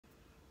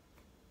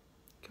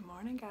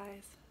morning,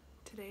 guys.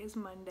 Today is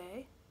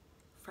Monday,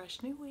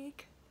 fresh new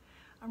week.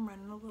 I'm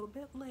running a little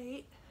bit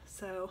late,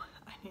 so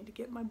I need to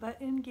get my butt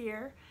in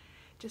gear.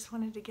 Just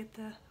wanted to get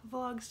the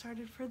vlog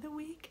started for the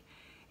week,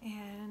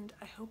 and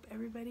I hope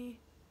everybody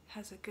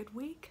has a good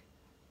week.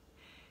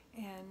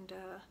 And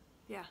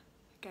yeah,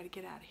 I gotta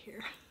get out of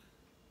here.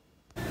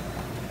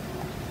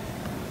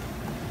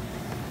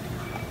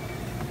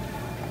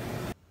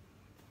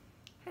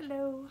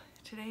 Hello,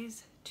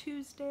 today's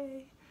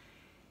Tuesday.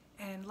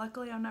 And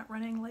luckily I'm not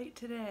running late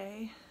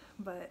today,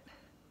 but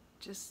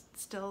just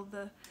still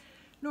the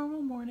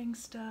normal morning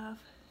stuff.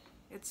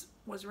 It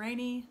was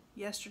rainy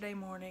yesterday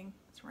morning.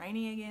 It's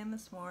rainy again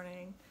this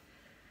morning.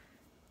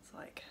 It's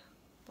like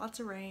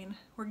lots of rain.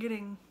 We're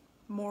getting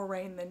more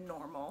rain than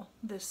normal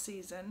this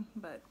season,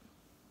 but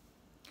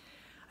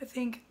I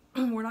think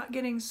we're not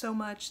getting so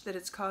much that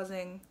it's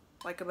causing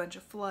like a bunch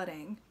of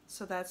flooding,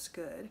 so that's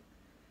good.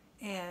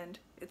 And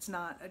it's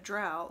not a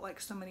drought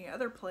like so many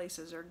other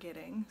places are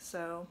getting,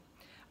 so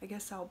I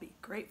guess I'll be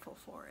grateful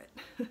for it.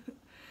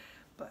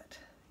 But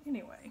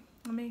anyway,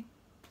 let me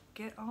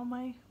get all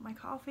my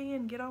coffee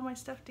and get all my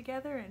stuff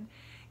together and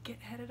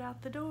get headed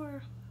out the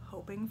door,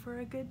 hoping for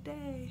a good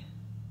day.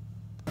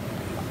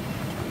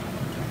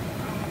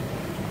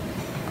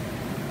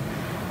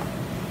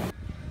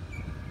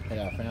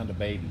 Hey, I found the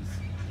babies.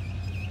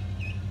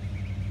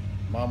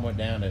 Mom went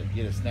down to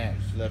get a snack.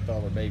 She left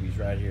all her babies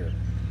right here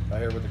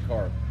with the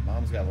cart.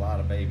 Mom's got a lot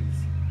of babies.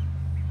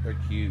 They're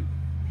cute.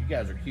 You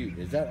guys are cute.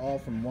 Is that all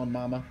from one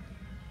mama?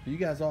 Are you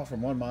guys all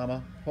from one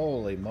mama?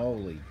 Holy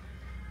moly.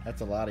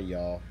 That's a lot of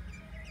y'all.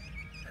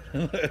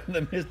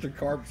 The Mr.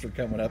 Carps are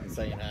coming up and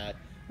saying hi.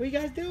 What are you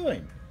guys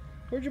doing?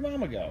 Where'd your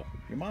mama go?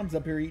 Your mom's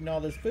up here eating all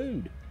this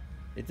food.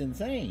 It's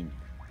insane.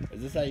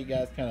 Is this how you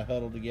guys kind of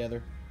huddle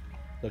together?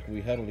 Look, we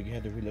huddle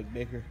together. We look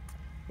bigger.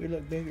 We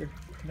look bigger.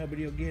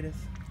 Nobody will get us.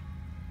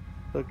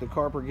 Look, the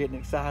carp are getting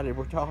excited.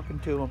 We're talking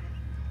to them.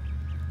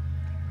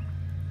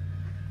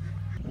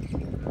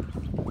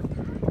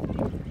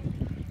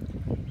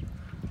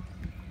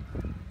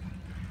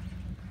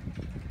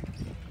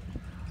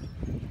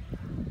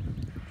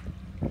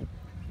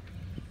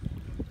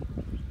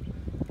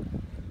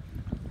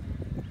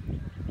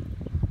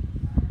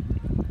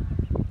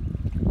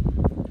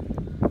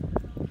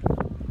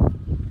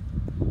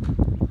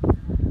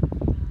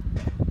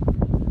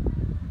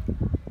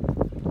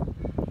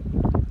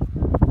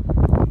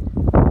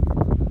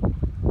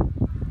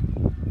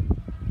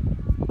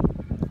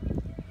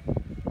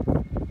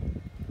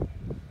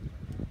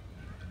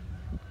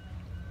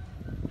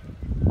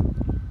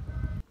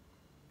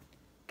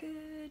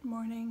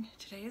 Morning.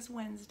 Today is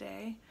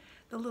Wednesday.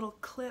 The little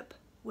clip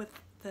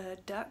with the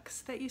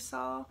ducks that you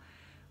saw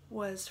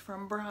was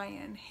from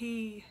Brian.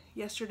 He,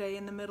 yesterday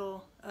in the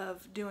middle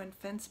of doing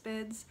fence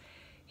bids,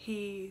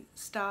 he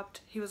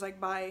stopped, he was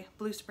like by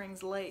Blue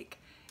Springs Lake,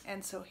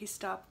 and so he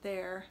stopped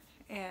there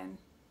and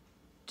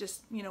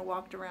just, you know,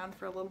 walked around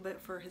for a little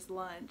bit for his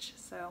lunch.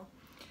 So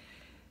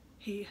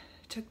he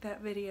took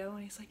that video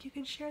and he's like, you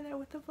can share that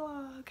with the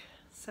vlog.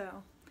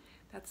 So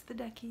that's the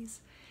duckies.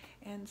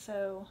 And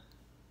so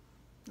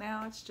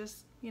now it's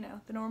just, you know,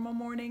 the normal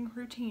morning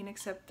routine,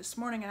 except this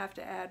morning I have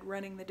to add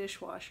running the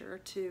dishwasher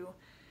to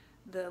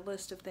the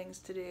list of things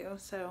to do.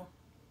 So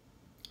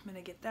I'm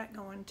going to get that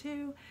going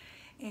too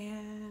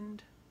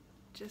and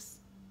just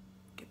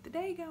get the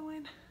day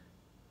going.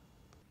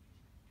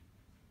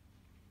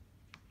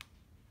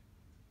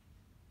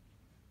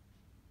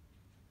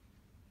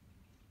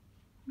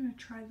 I'm going to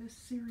try this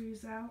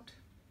series out.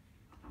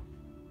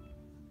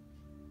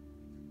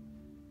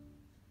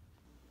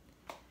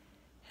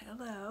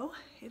 Hello,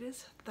 it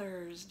is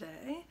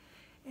Thursday,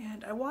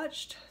 and I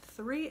watched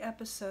 3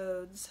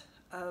 episodes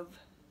of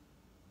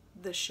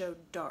the show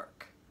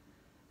Dark,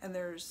 and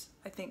there's,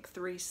 I think,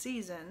 3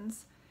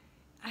 seasons.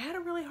 I had a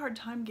really hard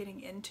time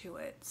getting into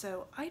it,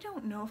 so I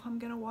don't know if I'm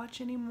gonna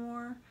watch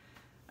anymore.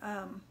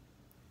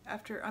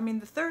 After, I mean,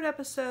 the 3rd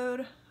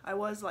episode, I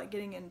was like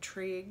getting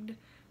intrigued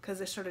because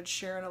they started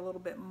sharing a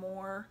little bit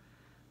more,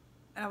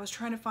 and I was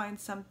trying to find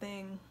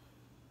something,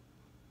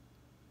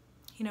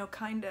 you know,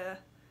 kind of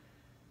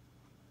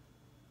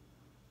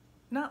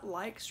not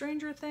like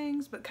Stranger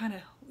Things, but kind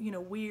of, you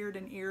know, weird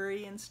and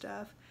eerie and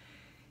stuff.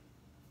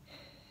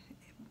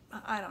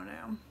 I don't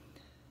know.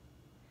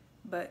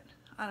 But,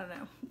 I don't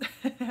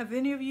know. Have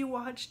any of you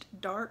watched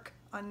Dark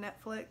on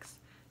Netflix,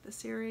 the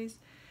series?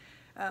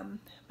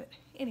 But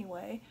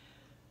anyway,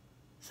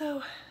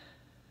 so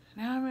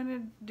now I'm going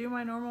to do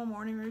my normal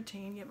morning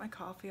routine, get my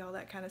coffee, all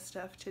that kind of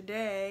stuff.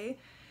 Today,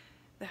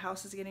 the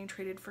house is getting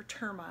treated for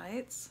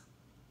termites.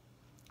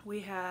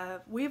 We've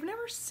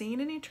never seen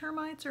any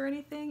termites or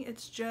anything.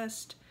 It's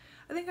just,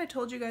 I think I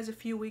told you guys a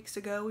few weeks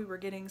ago we were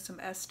getting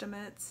some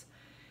estimates,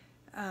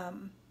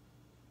 and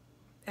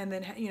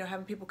then, you know,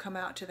 having people come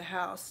out to the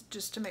house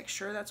just to make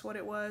sure that's what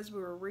it was. We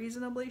were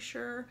reasonably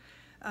sure,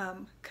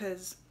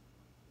 because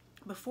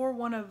before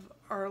one of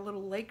our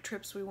little lake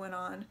trips we went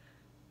on,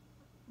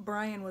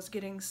 Brian was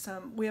getting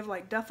some, we have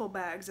like duffel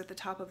bags at the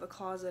top of a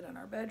closet in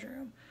our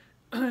bedroom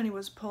and he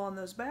was pulling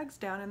those bags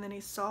down, and then he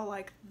saw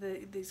like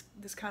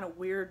this kind of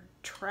weird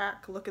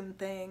track looking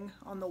thing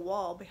on the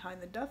wall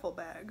behind the duffel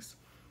bags.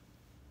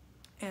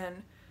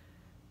 And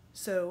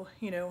so,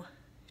 you know,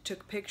 he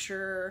took a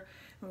picture,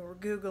 and we were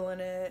Googling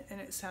it, and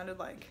it sounded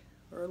like,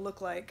 or it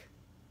looked like,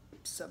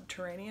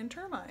 subterranean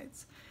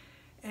termites.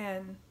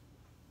 And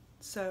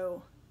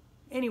so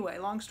anyway,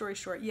 long story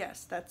short,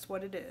 yes, that's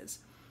what it is.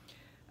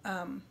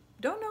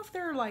 Don't know if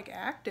they're like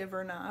active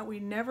or not.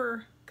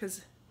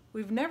 Because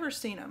we've never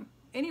seen them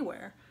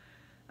anywhere.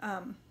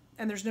 And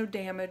there's no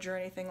damage or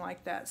anything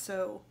like that.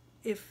 So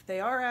if they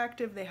are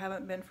active, they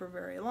haven't been for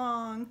very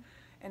long.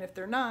 And if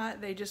they're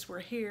not, they just were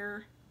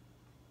here,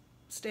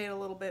 stayed a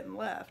little bit and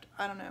left.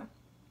 I don't know.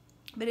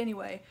 But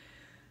anyway,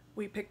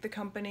 we picked the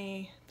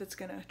company that's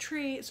going to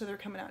treat. So they're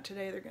coming out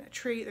today. They're going to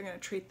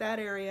treat that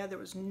area. There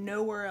was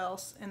nowhere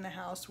else in the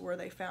house where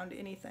they found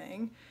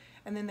anything.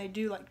 And then they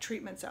do like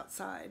treatments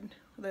outside.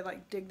 They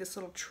like dig this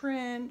little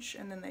trench,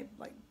 and then they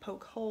like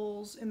poke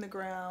holes in the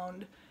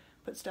ground,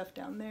 put stuff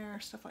down there,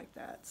 stuff like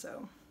that.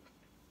 So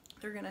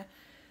they're going to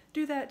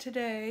do that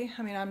today.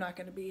 I mean, I'm not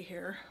going to be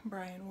here.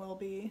 Brian will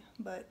be.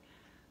 But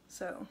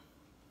so,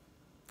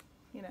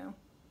 you know,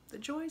 the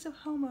joys of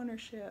home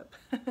ownership.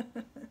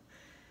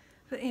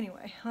 But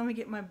anyway, let me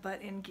get my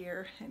butt in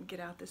gear and get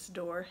out this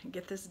door and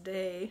get this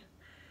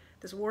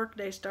work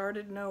day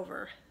started and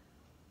over.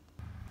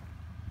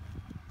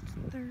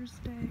 It's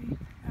Thursday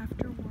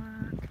after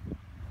work,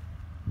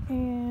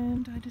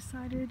 and I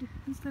decided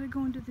instead of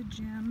going to the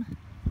gym,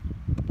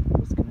 I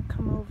was going to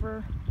come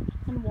over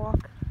and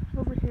walk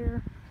over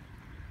here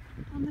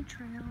on the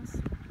trails.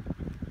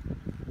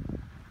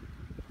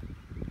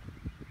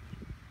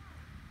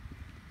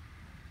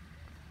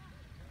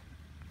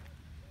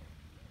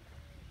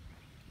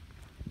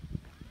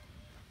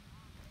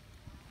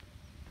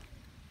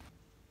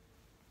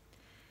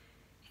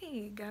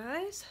 Hey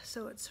guys,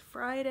 so it's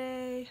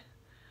Friday.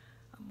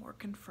 I'm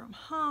working from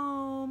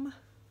home.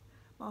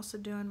 I'm also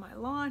doing my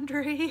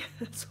laundry.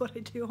 That's what I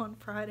do on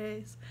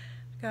Fridays.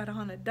 Got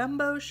on a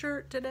Dumbo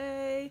shirt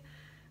today.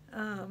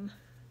 Did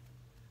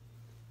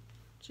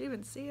you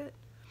even see it?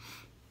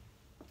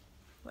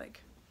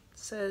 Like, it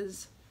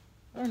says,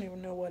 I don't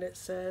even know what it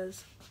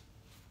says.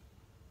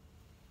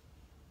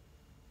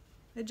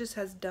 It just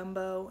has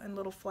Dumbo and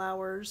little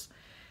flowers,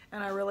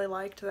 and I really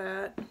liked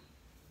that.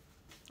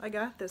 I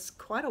got this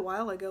quite a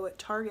while ago at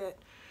Target,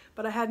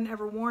 but I hadn't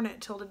ever worn it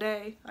till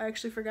today. I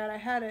actually forgot I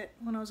had it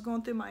when I was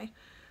going through my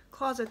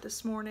closet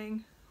this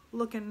morning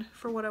looking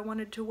for what I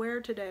wanted to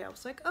wear today. I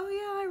was like, oh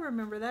yeah, I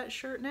remember that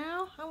shirt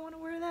now. I want to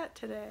wear that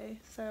today.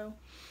 So,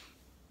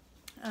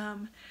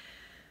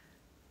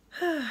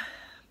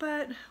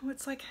 but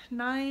it's like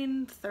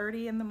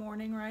 9:30 in the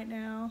morning right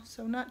now,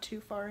 so not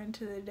too far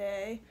into the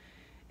day,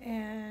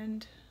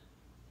 and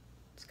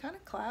it's kind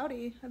of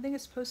cloudy. I think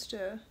it's supposed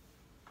to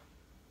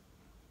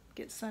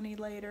get sunny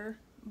later,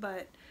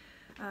 but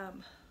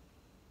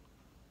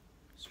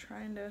just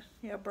trying to,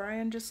 yeah,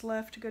 Brian just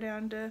left to go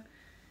down to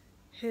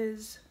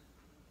his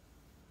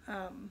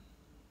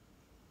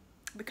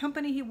the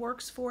company he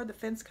works for, the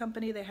fence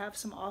company. They have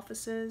some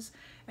offices,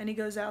 and he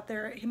goes out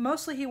there.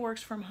 Mostly he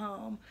works from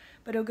home,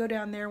 but he'll go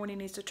down there when he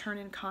needs to turn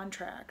in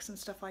contracts and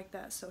stuff like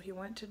that. So he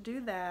went to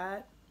do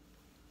that,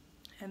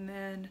 and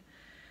then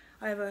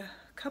I have a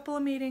couple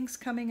of meetings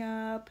coming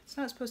up. It's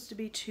not supposed to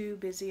be too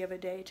busy of a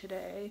day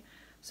today,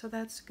 so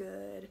that's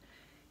good.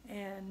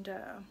 And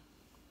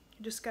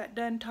just got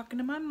done talking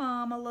to my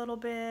mom a little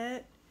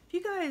bit. If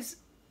you guys,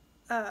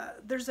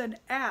 there's an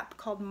app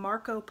called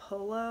Marco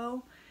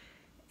Polo,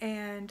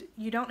 and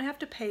you don't have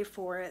to pay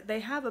for it.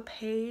 They have a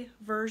pay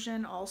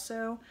version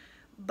also,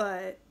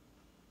 but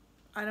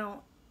I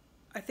mean,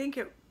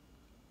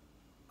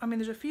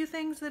 there's a few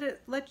things that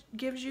it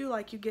gives you,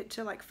 like you get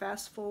to like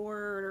fast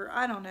forward, or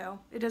I don't know.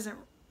 It doesn't,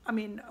 I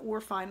mean,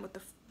 we're fine with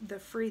the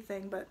free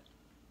thing, but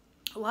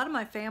a lot of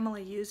my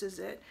family uses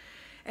it,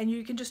 and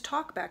you can just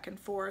talk back and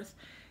forth.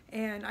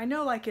 And I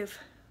know, like, if,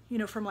 you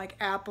know, from like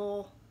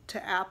Apple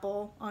to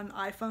Apple on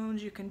iPhones,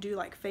 you can do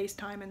like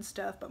FaceTime and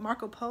stuff, but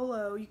Marco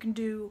Polo you can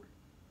do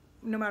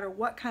no matter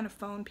what kind of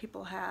phone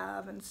people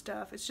have and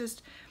stuff. It's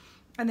just,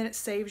 and then it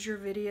saves your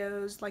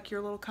videos, like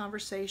your little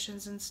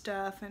conversations and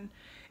stuff, and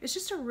it's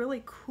just a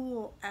really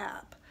cool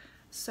app.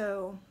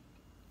 So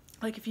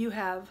like if you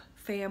have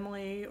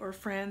family or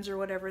friends or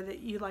whatever that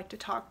you like to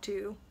talk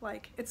to,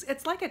 like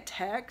it's like a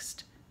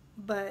text,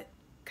 but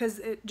because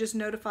it just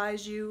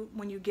notifies you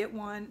when you get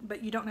one,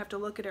 but you don't have to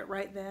look at it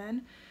right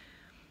then.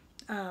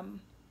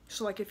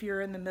 So like if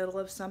you're in the middle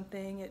of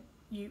something,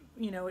 you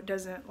know, it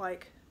doesn't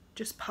like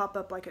just pop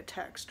up like a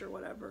text or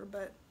whatever,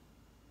 but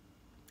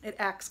it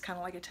acts kind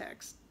of like a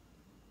text.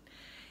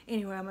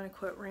 Anyway, I'm going to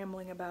quit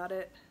rambling about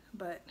it,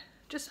 but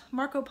just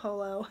Marco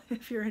Polo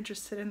if you're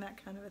interested in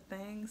that kind of a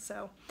thing.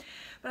 So,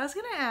 but I was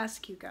going to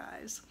ask you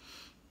guys,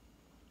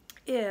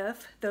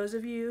 if those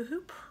of you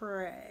who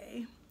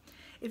pray,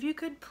 if you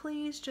could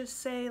please just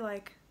say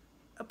like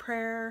a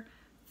prayer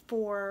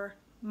for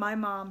my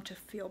mom to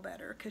feel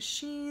better, because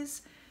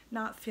she's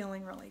not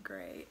feeling really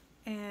great,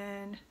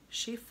 and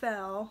she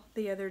fell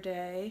the other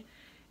day,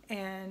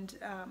 and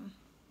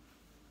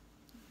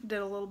did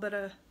a little bit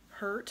of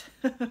hurt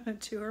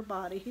to her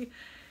body,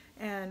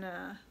 and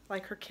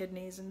like her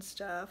kidneys and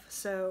stuff.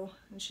 So,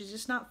 and she's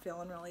just not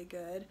feeling really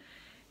good.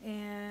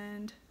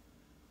 And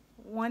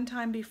one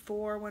time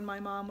before, when my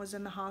mom was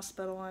in the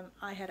hospital, and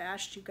I had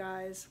asked you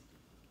guys,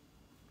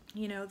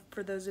 you know,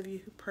 for those of you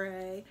who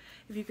pray,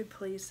 if you could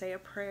please say a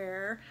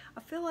prayer. I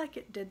feel like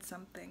it did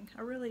something.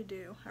 I really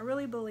do. I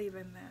really believe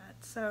in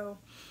that. So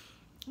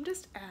I'm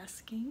just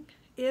asking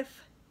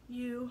if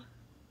you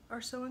are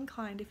so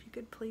inclined, if you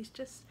could please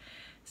just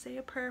say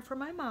a prayer for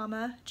my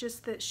mama,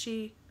 just that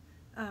she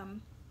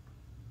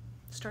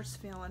starts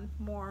feeling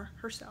more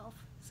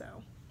herself.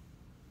 So,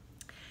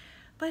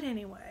 but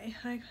anyway,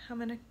 I'm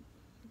gonna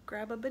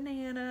grab a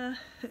banana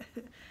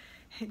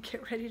and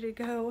get ready to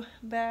go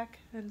back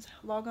and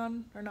log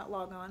on, or not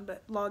log on,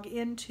 but log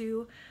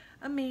into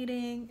a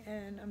meeting,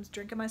 and I'm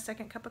drinking my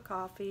second cup of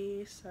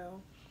coffee.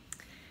 So,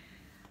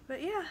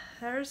 but yeah,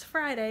 there's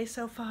Friday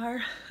so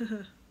far.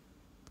 It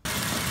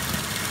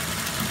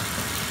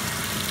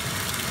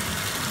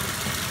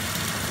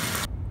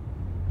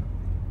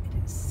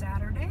is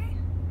Saturday,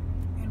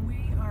 and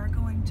we are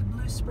going to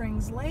Blue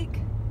Springs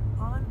Lake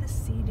on the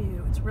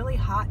Sea-Doo. It's really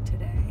hot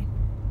today.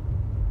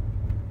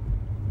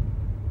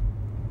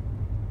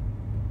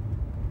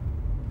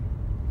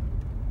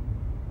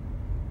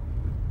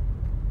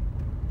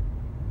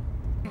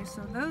 Okay,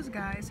 so those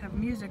guys have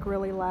music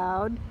really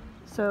loud,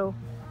 so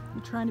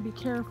I'm trying to be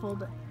careful,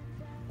 but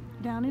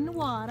down in the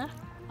water,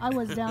 I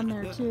was down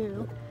there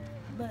too,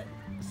 but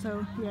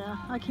so yeah,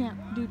 I can't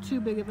do too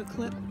big of a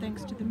clip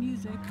thanks to the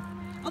music.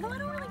 Although I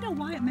don't really know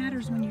why it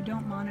matters when you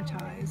don't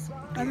monetize,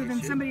 other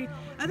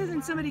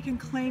than somebody can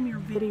claim your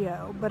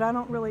video, but I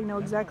don't really know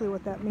exactly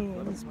what that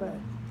means. But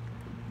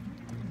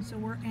so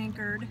we're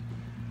anchored,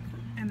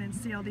 and then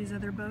see all these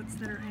other boats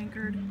that are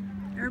anchored.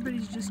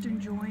 Everybody's just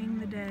enjoying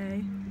the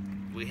day.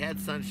 We had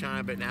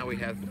sunshine, but now we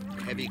have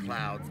heavy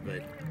clouds,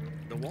 but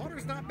the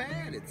water's not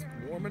bad. It's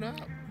warming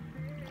up.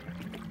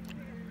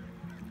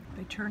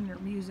 They turned their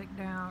music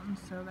down,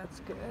 so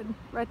that's good.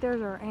 Right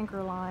there's our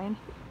anchor line.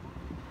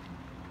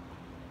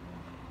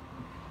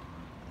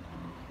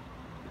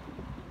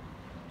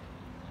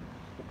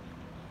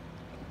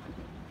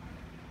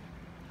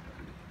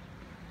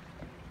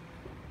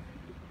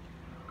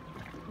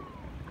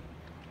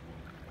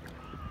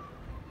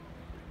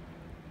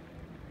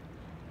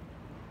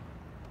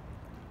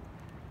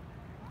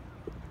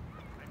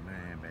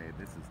 Man, babe,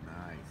 this is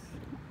nice.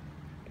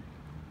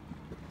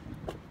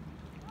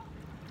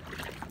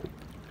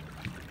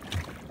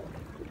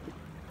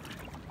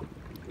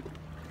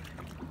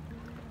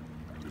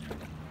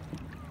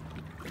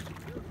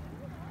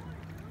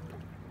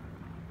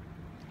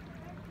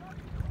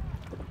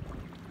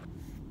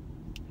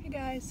 Hey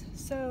guys,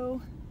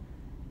 so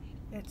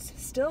it's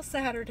still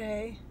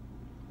Saturday.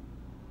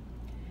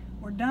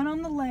 We're done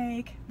on the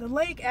lake. The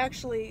lake,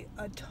 actually,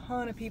 a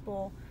ton of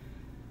people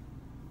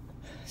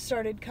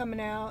started coming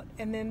out,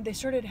 and then they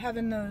started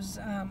having those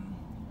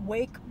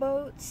wake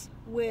boats,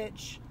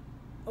 which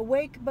a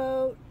wake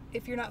boat,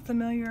 if you're not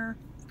familiar,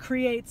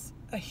 creates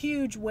a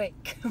huge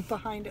wake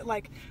behind it,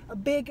 like a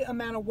big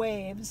amount of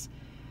waves,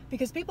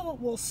 because people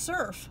will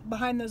surf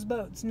behind those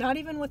boats, not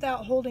even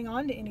without holding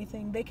on to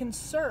anything. They can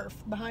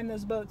surf behind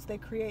those boats. They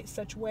create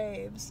such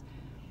waves.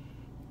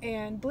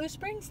 And Blue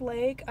Springs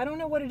Lake, I don't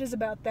know what it is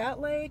about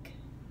that lake,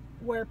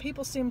 where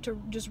people seem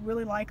to just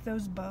really like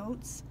those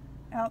boats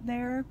out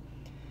there.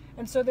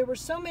 And so there were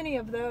so many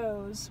of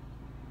those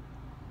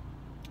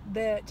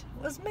that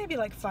was maybe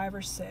like 5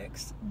 or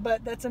 6,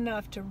 but that's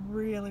enough to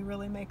really,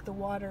 really make the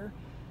water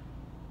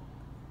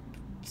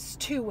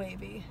too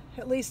wavy.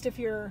 At least if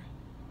you're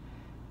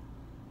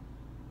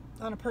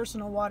on a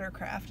personal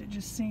watercraft, it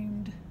just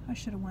seemed, I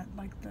should have went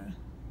like the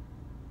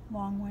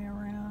long way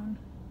around.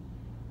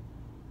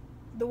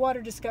 The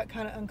water just got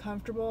kind of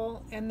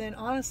uncomfortable, and then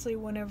honestly,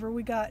 whenever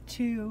we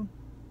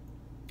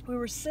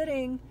were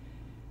sitting,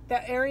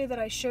 that area that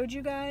I showed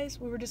you guys,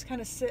 we were just kind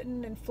of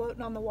sitting and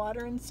floating on the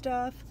water and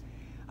stuff.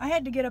 I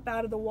had to get up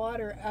out of the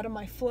water, out of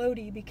my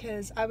floaty,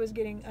 because I was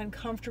getting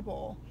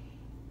uncomfortable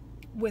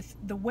with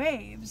the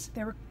waves.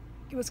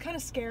 It was kind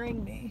of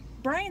scaring me.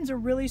 Brian's a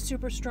really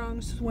super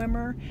strong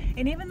swimmer,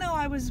 and even though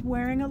I was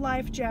wearing a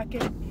life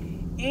jacket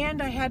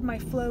and I had my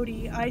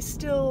floaty,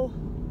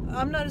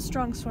 I'm not a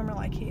strong swimmer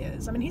like he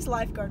is. I mean, he's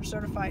lifeguard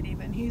certified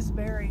even. He's a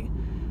very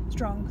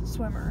strong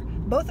swimmer.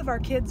 Both of our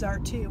kids are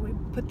too. We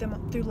put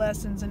them through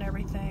lessons and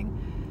everything.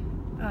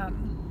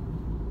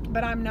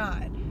 But I'm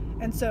not.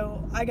 And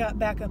so I got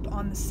back up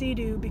on the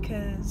Sea-Doo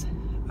because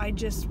I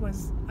just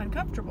was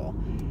uncomfortable.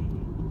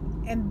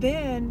 And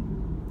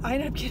then I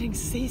ended up getting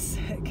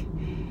seasick,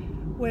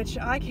 which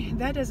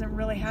that doesn't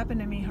really happen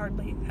to me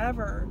hardly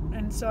ever.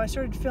 And so I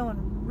started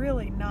feeling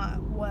really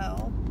not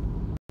well.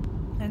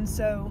 And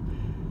so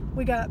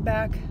we got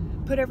back,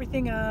 put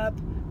everything up,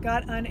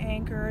 got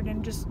unanchored,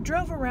 and just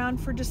drove around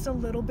for just a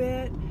little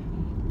bit,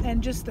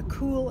 and just the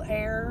cool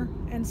air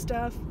and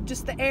stuff,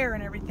 just the air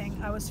and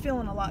everything, I was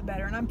feeling a lot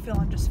better, and I'm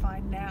feeling just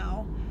fine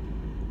now.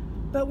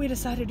 But we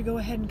decided to go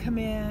ahead and come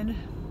in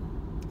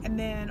And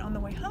then on the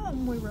way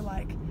home, we were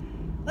like,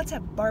 let's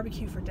have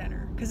barbecue for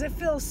dinner, because it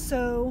feels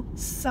so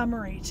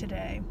summery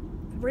today.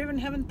 We're even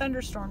having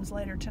thunderstorms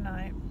later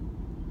tonight.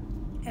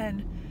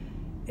 And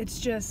it's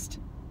just,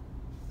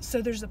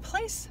 so there's a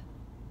place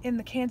in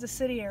the Kansas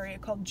City area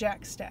called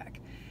Jack Stack.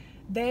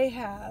 They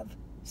have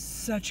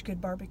such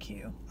good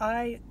barbecue.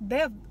 I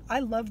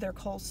love their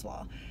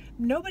coleslaw.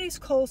 Nobody's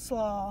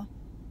coleslaw,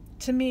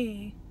 to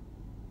me,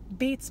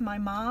 beats my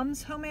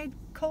mom's homemade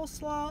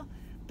coleslaw,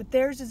 but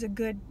theirs is a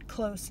good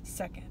close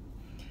second.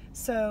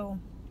 So,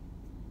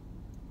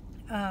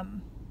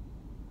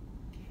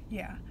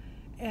 yeah.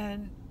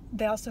 And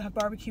they also have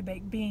barbecue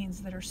baked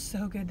beans that are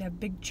so good. They have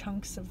big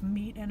chunks of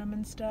meat in them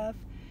and stuff.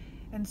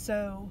 And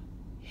so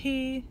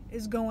he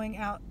is going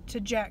out to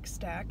Jack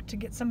Stack to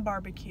get some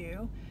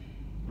barbecue.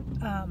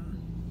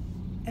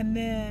 And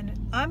then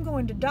I'm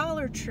going to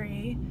Dollar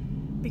Tree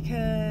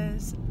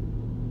because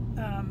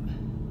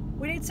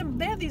we need some,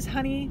 they have these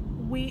honey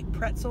wheat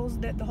pretzels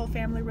that the whole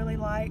family really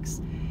likes.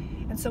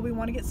 And so we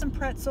want to get some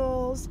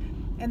pretzels.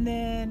 And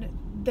then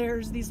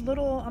there's these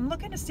little, I'm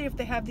looking to see if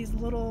they have these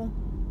little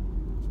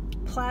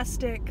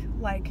plastic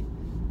like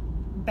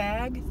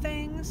bag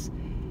things.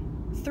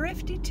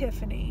 Thrifty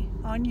Tiffany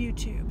on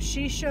YouTube,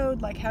 she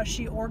showed like how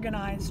she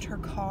organized her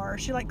car.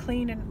 She like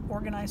cleaned and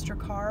organized her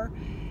car.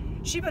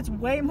 She puts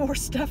way more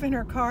stuff in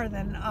her car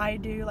than I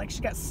do. Like she's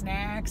got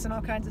snacks and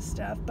all kinds of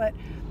stuff, but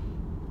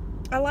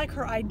I like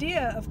her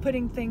idea of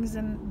putting things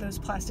in those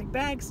plastic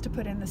bags to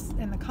put in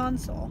the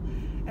console.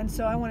 And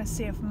so I want to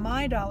see if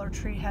my Dollar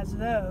Tree has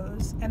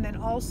those, and then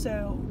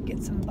also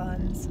get some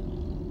buns,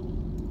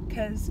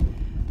 because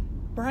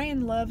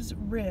Brian loves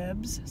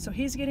ribs, so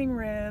he's getting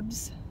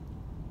ribs.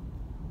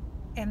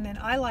 And then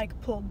I like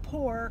pulled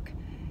pork,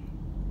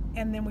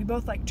 and then we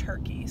both like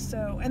turkey.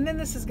 So, and then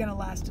this is going to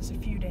last us a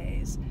few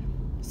days.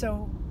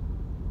 So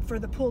for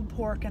the pulled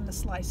pork and the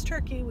sliced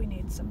turkey, we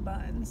need some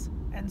buns.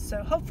 And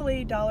so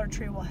hopefully Dollar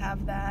Tree will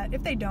have that.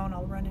 If they don't,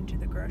 I'll run into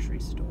the grocery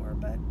store.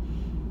 But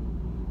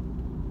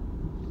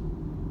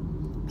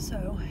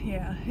so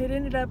yeah, it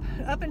ended up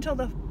until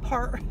the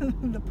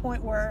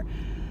point where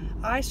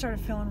I started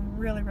feeling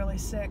really, really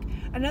sick.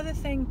 Another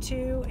thing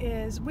too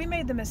is we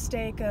made the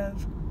mistake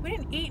of, we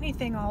didn't eat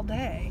anything all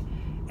day.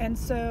 And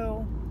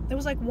so it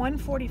was like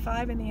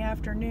 1:45 in the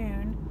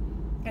afternoon,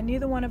 and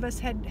neither one of us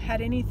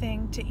had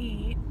anything to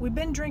eat. We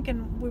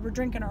were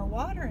drinking our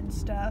water and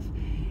stuff,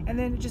 and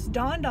then it just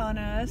dawned on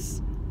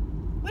us,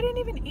 we didn't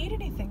even eat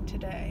anything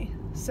today.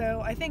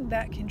 So I think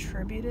that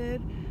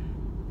contributed.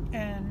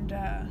 And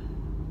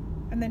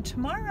then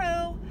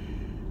tomorrow,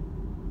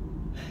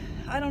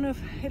 I don't know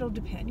if it'll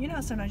depend. You know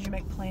how sometimes you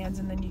make plans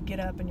and then you get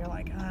up and you're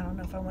like, I don't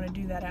know if I want to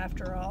do that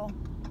after all.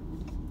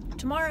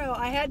 Tomorrow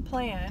I had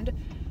planned,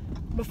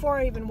 before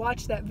I even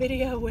watched that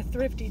video with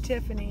Thrifty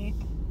Tiffany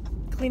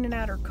cleaning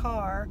out her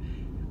car,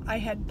 I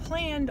had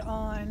planned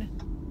on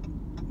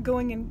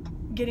going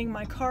and getting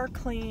my car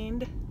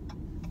cleaned,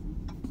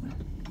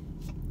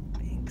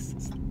 thanks,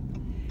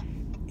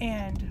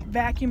 and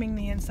vacuuming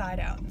the inside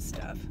out and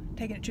stuff,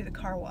 taking it to the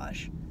car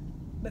wash.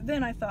 But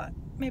then I thought,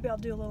 maybe I'll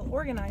do a little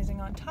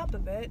organizing on top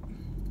of it,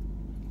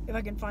 if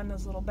I can find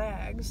those little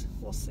bags.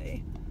 We'll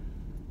see.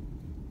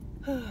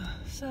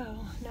 So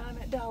now I'm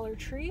at Dollar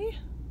Tree,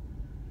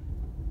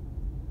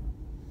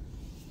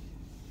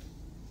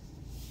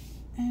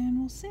 and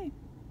we'll see.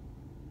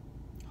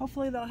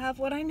 Hopefully they'll have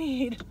what I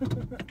need,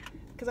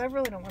 because I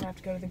really don't want to have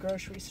to go to the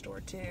grocery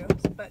store too,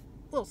 but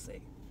we'll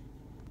see.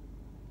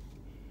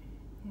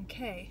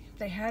 Okay,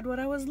 they had what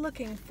I was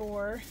looking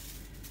for.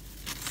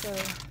 So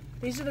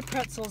these are the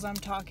pretzels I'm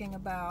talking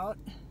about.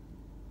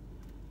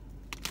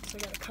 So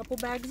I got a couple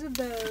bags of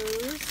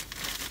those.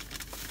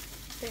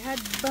 They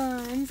had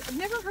buns. I've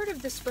never heard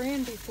of this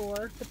brand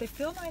before, but they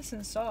feel nice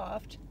and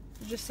soft.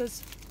 It just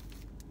says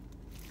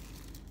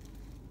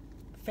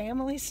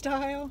Family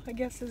Style, I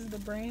guess is the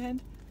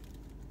brand.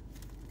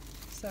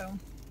 So,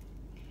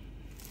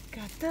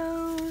 got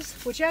those.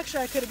 Which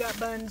actually I could have got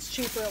buns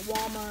cheaper at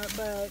Walmart,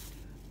 but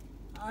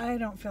I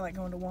don't feel like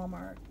going to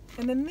Walmart.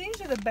 And then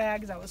these are the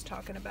bags I was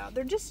talking about.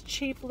 They're just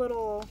cheap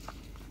little,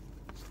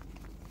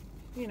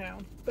 you know,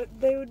 but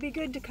they would be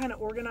good to kind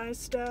of organize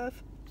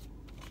stuff.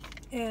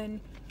 And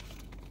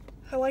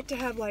I like to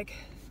have like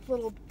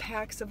little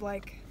packs of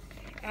like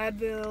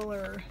Advil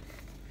or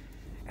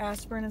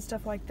aspirin and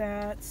stuff like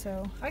that.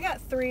 So I got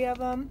 3 of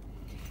them.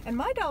 And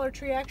my Dollar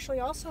Tree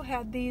actually also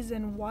had these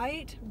in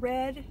white,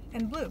 red,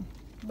 and blue.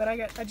 But I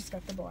just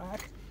got the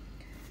black.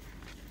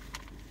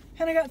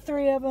 And I got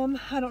 3 of them.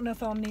 I don't know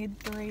if I'll need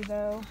 3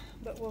 though,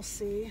 but we'll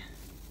see.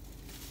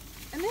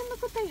 And then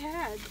look what they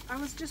had. I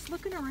was just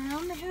looking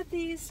around. They had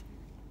these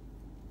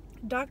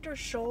Dr.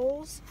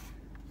 Scholl's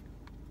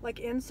like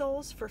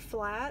insoles for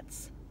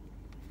flats,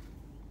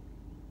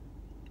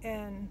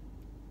 and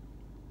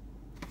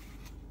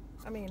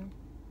I mean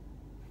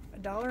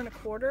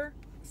 $1.25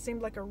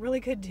 seemed like a really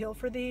good deal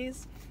for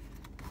these.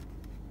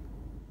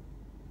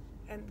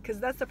 And because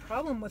that's the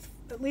problem with,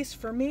 at least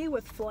for me,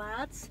 with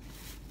flats,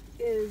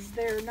 is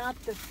they're not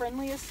the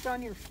friendliest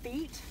on your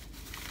feet.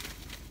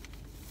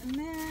 And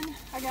then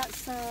I got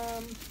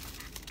some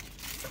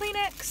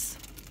Kleenex.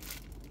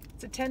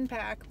 It's a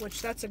 10-pack,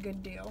 which that's a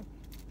good deal.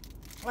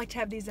 I like to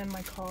have these in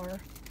my car.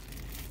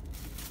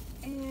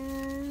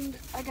 And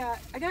I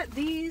got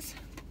these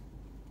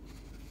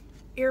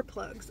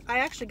earplugs. I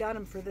actually got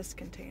them for this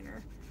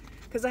container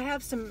because I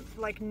have some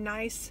like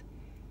nice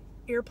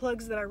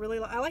earplugs that I really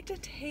like. I like to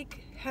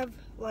have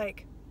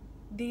like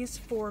these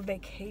for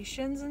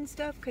vacations and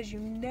stuff because you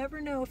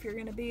never know if you're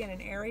going to be in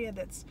an area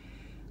that's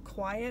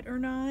quiet or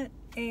not.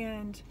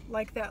 And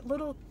like that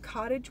little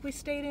cottage we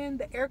stayed in,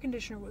 the air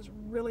conditioner was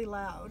really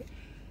loud,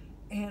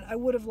 and I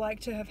would have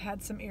liked to have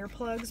had some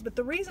earplugs, but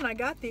the reason I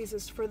got these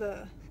is for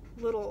the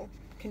little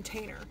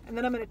container, and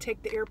then I'm going to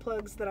take the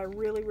earplugs that I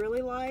really,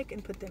 really like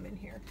and put them in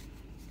here.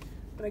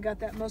 But I got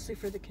that mostly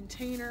for the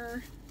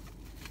container.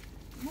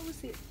 What was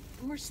the...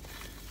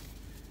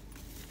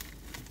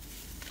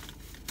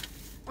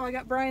 Oh, I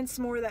got Brian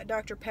some more of that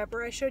Dr.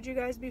 Pepper I showed you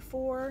guys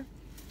before.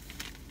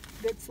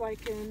 That's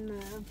like in,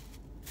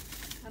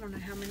 I don't know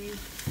how many,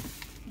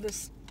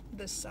 this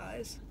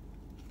size.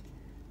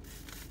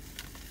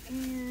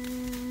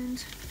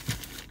 And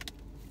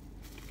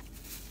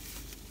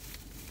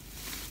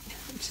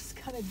I'm just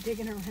kind of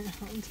digging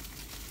around.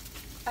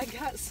 I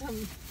got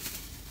some,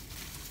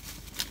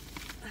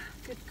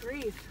 good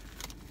grief,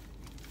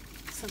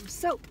 some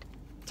soap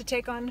to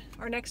take on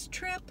our next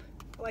trip.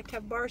 I like to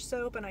have bar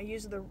soap, and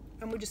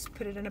and we just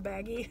put it in a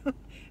baggie.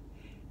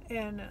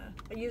 And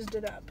I used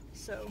it up,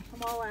 so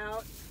I'm all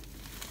out.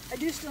 I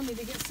do still need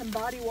to get some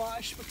body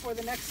wash before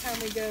the next time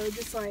we go,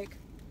 just like,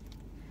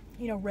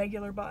 you know,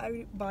 regular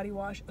body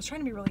wash. I was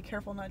trying to be really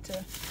careful not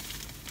to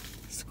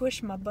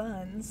squish my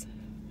buns.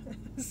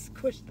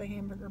 Squish the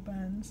hamburger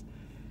buns.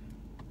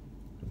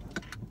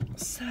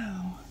 So,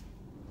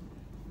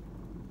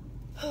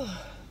 I'm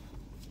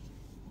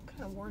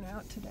kind of worn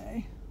out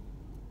today.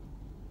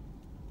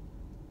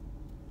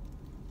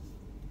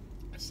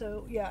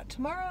 So yeah,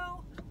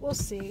 tomorrow we'll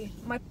see.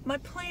 My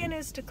plan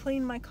is to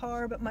clean my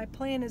car, but my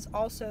plan is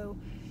also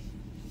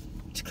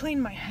to clean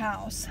my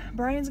house.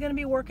 Brian's gonna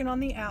be working on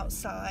the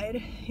outside.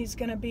 He's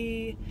gonna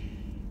be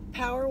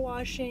power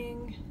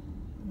washing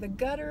the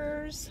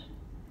gutters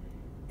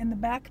and the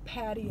back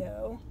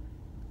patio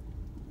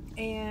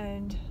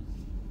and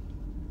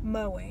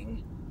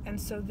mowing. And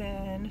so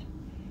then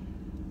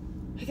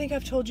I think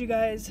I've told you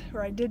guys,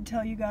 or I did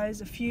tell you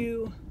guys a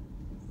few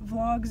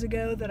vlogs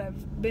ago, that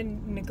I've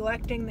been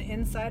neglecting the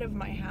inside of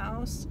my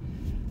house,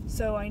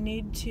 so I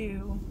need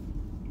to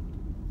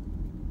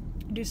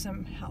do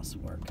some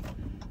housework.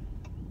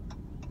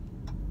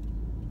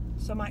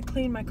 So I might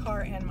clean my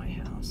car and my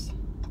house.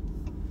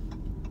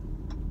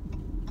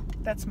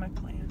 That's my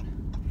plan.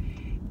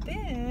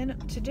 Then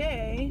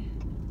today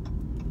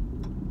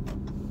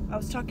I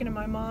was talking to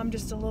my mom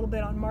just a little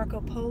bit on Marco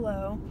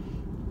Polo,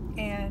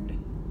 and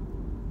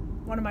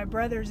one of my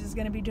brothers is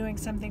going to be doing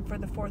something for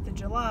the 4th of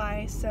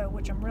July,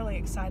 which I'm really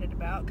excited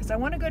about, because I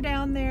want to go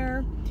down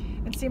there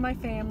and see my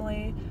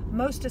family,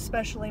 most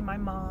especially my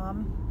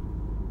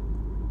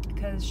mom,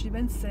 because she's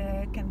been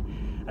sick and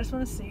I just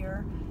want to see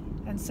her.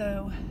 And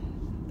so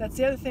that's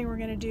the other thing we're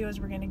going to do, is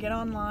we're going to get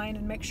online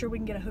and make sure we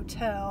can get a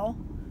hotel,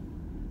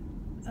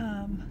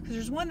 because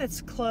there's one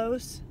that's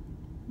close,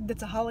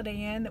 that's a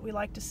Holiday Inn that we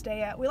like to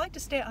stay at. We like to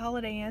stay at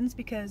Holiday Inns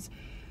because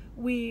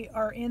we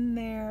are in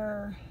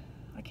there.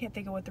 I can't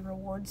think of what the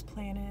rewards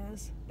plan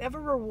is. They have a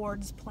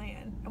rewards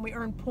plan, and we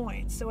earn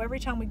points. So every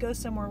time we go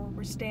somewhere where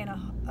we stay in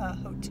a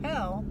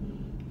hotel,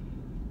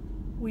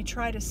 we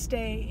try to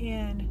stay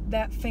in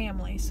that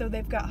family. So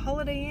they've got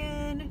Holiday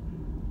Inn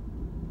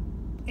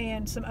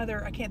and some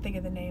other, I can't think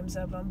of the names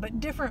of them, but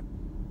different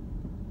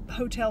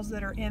hotels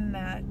that are in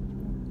that,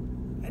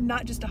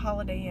 not just a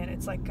Holiday Inn.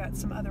 It's like got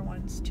some other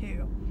ones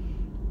too.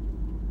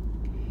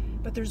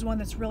 But there's one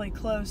that's really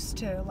close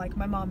to like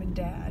my mom and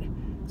dad.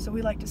 So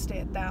we like to stay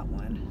at that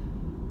one,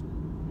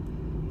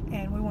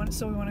 and we want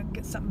to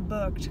get something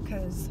booked,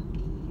 because,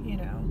 you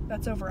know,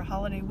 that's over a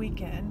holiday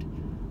weekend.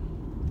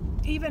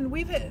 We've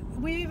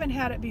even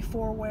had it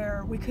before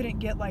where we couldn't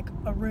get like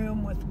a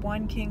room with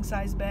one king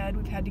size bed.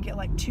 We've had to get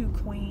like 2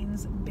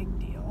 queens. Big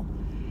deal.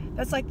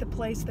 That's like the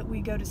place that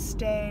we go to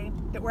stay,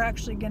 that we're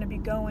actually going to be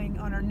going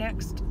on our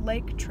next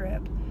lake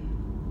trip.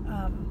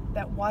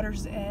 That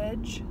Water's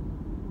Edge.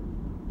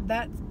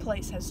 That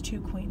place has 2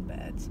 queen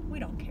beds. We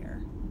don't care.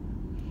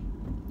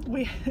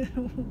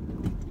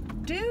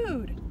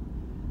 Dude,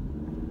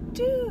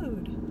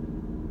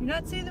 you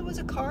not see there was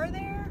a car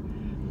there?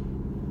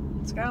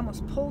 This guy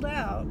almost pulled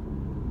out.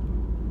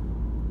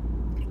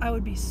 I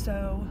would be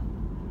so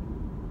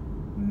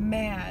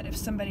mad if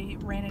somebody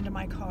ran into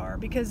my car,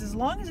 because as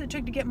long as it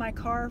took to get my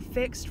car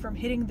fixed from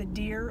hitting the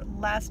deer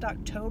last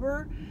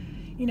October,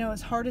 you know,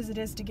 as hard as it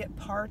is to get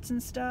parts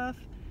and stuff,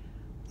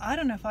 I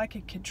don't know if I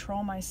could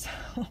control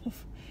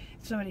myself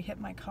if somebody hit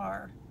my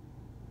car.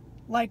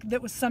 Like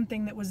that was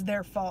something that was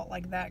their fault,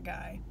 like that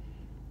guy.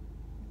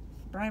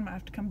 Brian might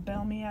have to come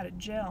bail me out of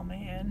jail,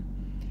 man.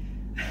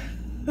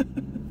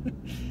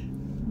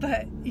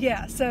 But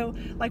yeah, so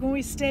like when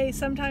we stay,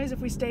 sometimes if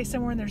we stay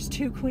somewhere and there's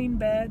 2 queen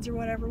beds or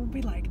whatever, we'll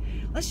be like,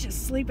 let's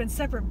just sleep in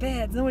separate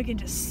beds, then we can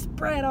just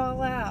spread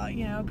all out,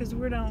 you know, because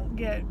we don't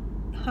get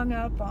hung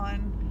up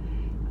on,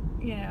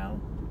 you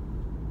know,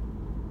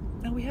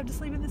 and we have to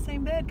sleep in the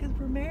same bed because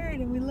we're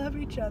married and we love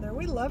each other.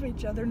 We love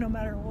each other no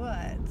matter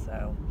what.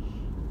 So,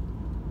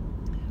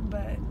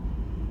 but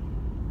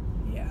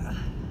yeah.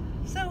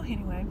 So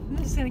anyway, I'm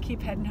just gonna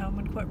keep heading home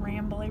and quit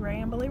rambling.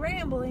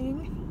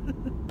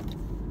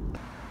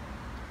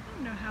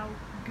 I don't know how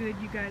good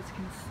you guys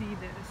can see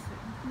this.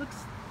 It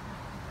looks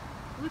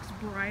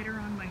brighter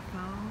on my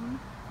phone,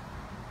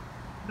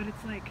 but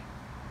it's like,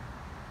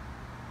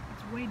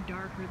 it's way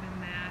darker than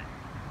that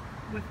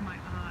with my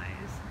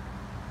eyes.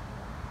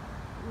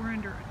 We're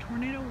under a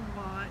tornado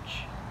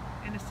watch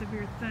and a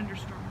severe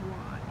thunderstorm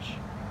watch.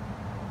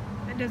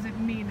 That doesn't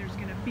mean there's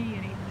going to be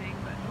anything,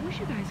 but I wish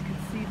you guys could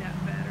see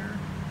that better.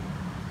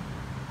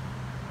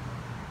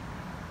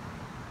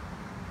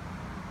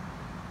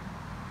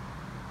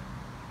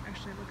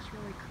 Actually, it looks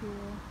really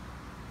cool.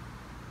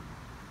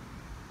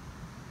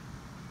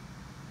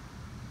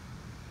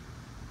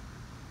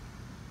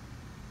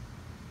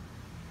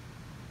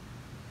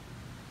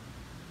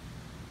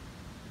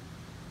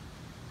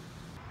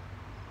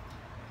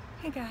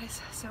 Hey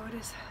guys, so it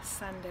is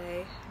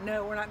Sunday.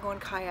 No, we're not going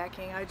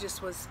kayaking. I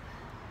just was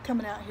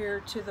coming out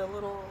here to the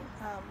little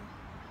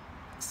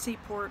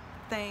seaport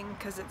thing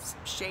because it's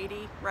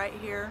shady right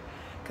here,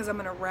 because I'm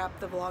gonna wrap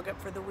the vlog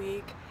up for the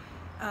week.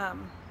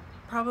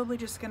 Probably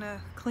just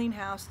gonna clean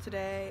house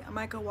today. I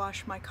might go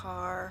wash my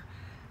car.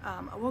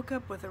 I woke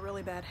up with a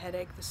really bad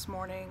headache this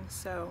morning,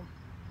 so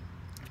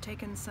I've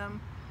taken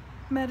some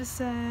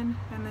medicine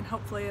and then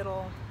hopefully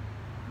it'll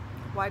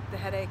wipe the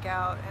headache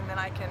out and then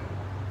I can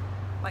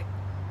like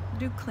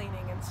do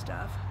cleaning and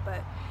stuff.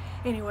 But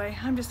anyway,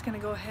 I'm just gonna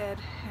go ahead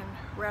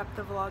and wrap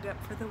the vlog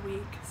up for the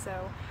week,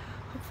 so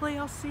hopefully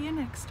I'll see you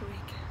next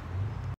week.